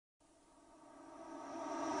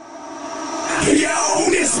Yo,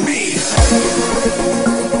 it's me.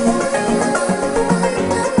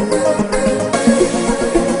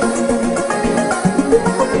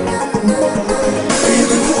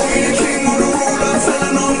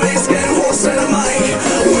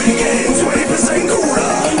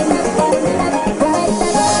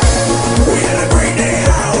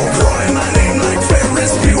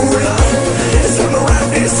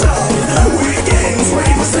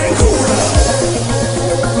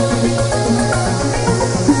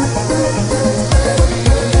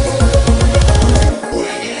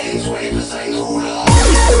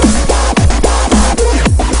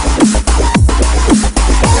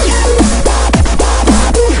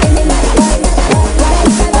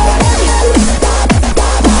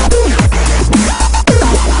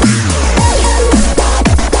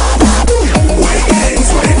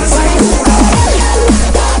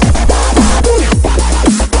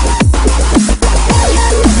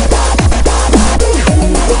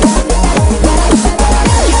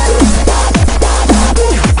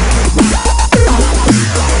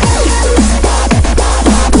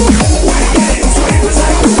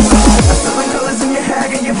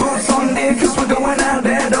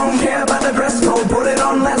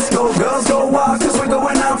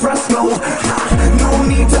 No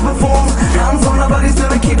need to perform. Hands on our bodies to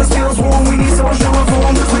keep the skills warm. We need social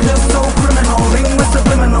reform, cause we're just so criminal. Linguist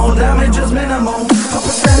subliminal, damage is minimal. A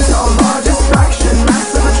percentile, large distraction,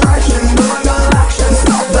 massive attraction, illegal action.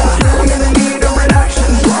 Stop that, I'm gonna need a reaction.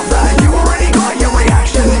 Drop that, you already got your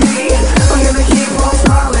reaction. Me, I'm gonna keep on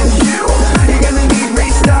smiling. You're gonna need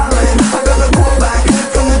restyling. I got the call back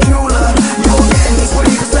from the jeweler. You're getting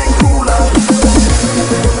 20% cooler.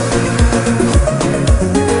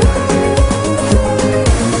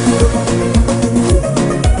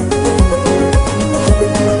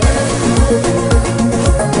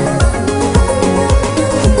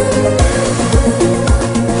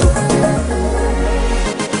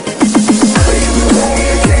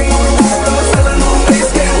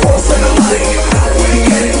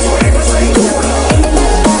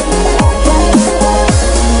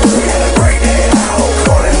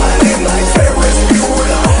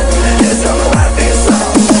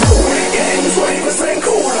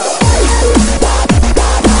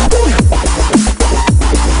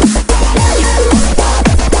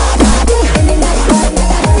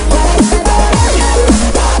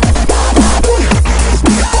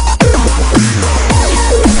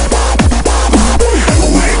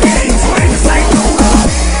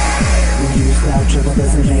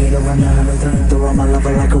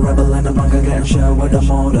 Like a rebel in a bunker, getting shot with a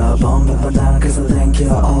motor. Bomb up and down cause I think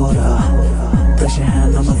you're older. Place your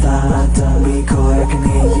hand on my thigh, don't be coy, I can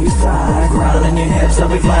hear you sigh. Ground in your hips, I'll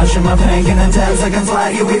be flashing my pink, and in 10 seconds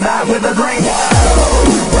flat, you'll be back with a green.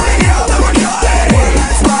 Whoa.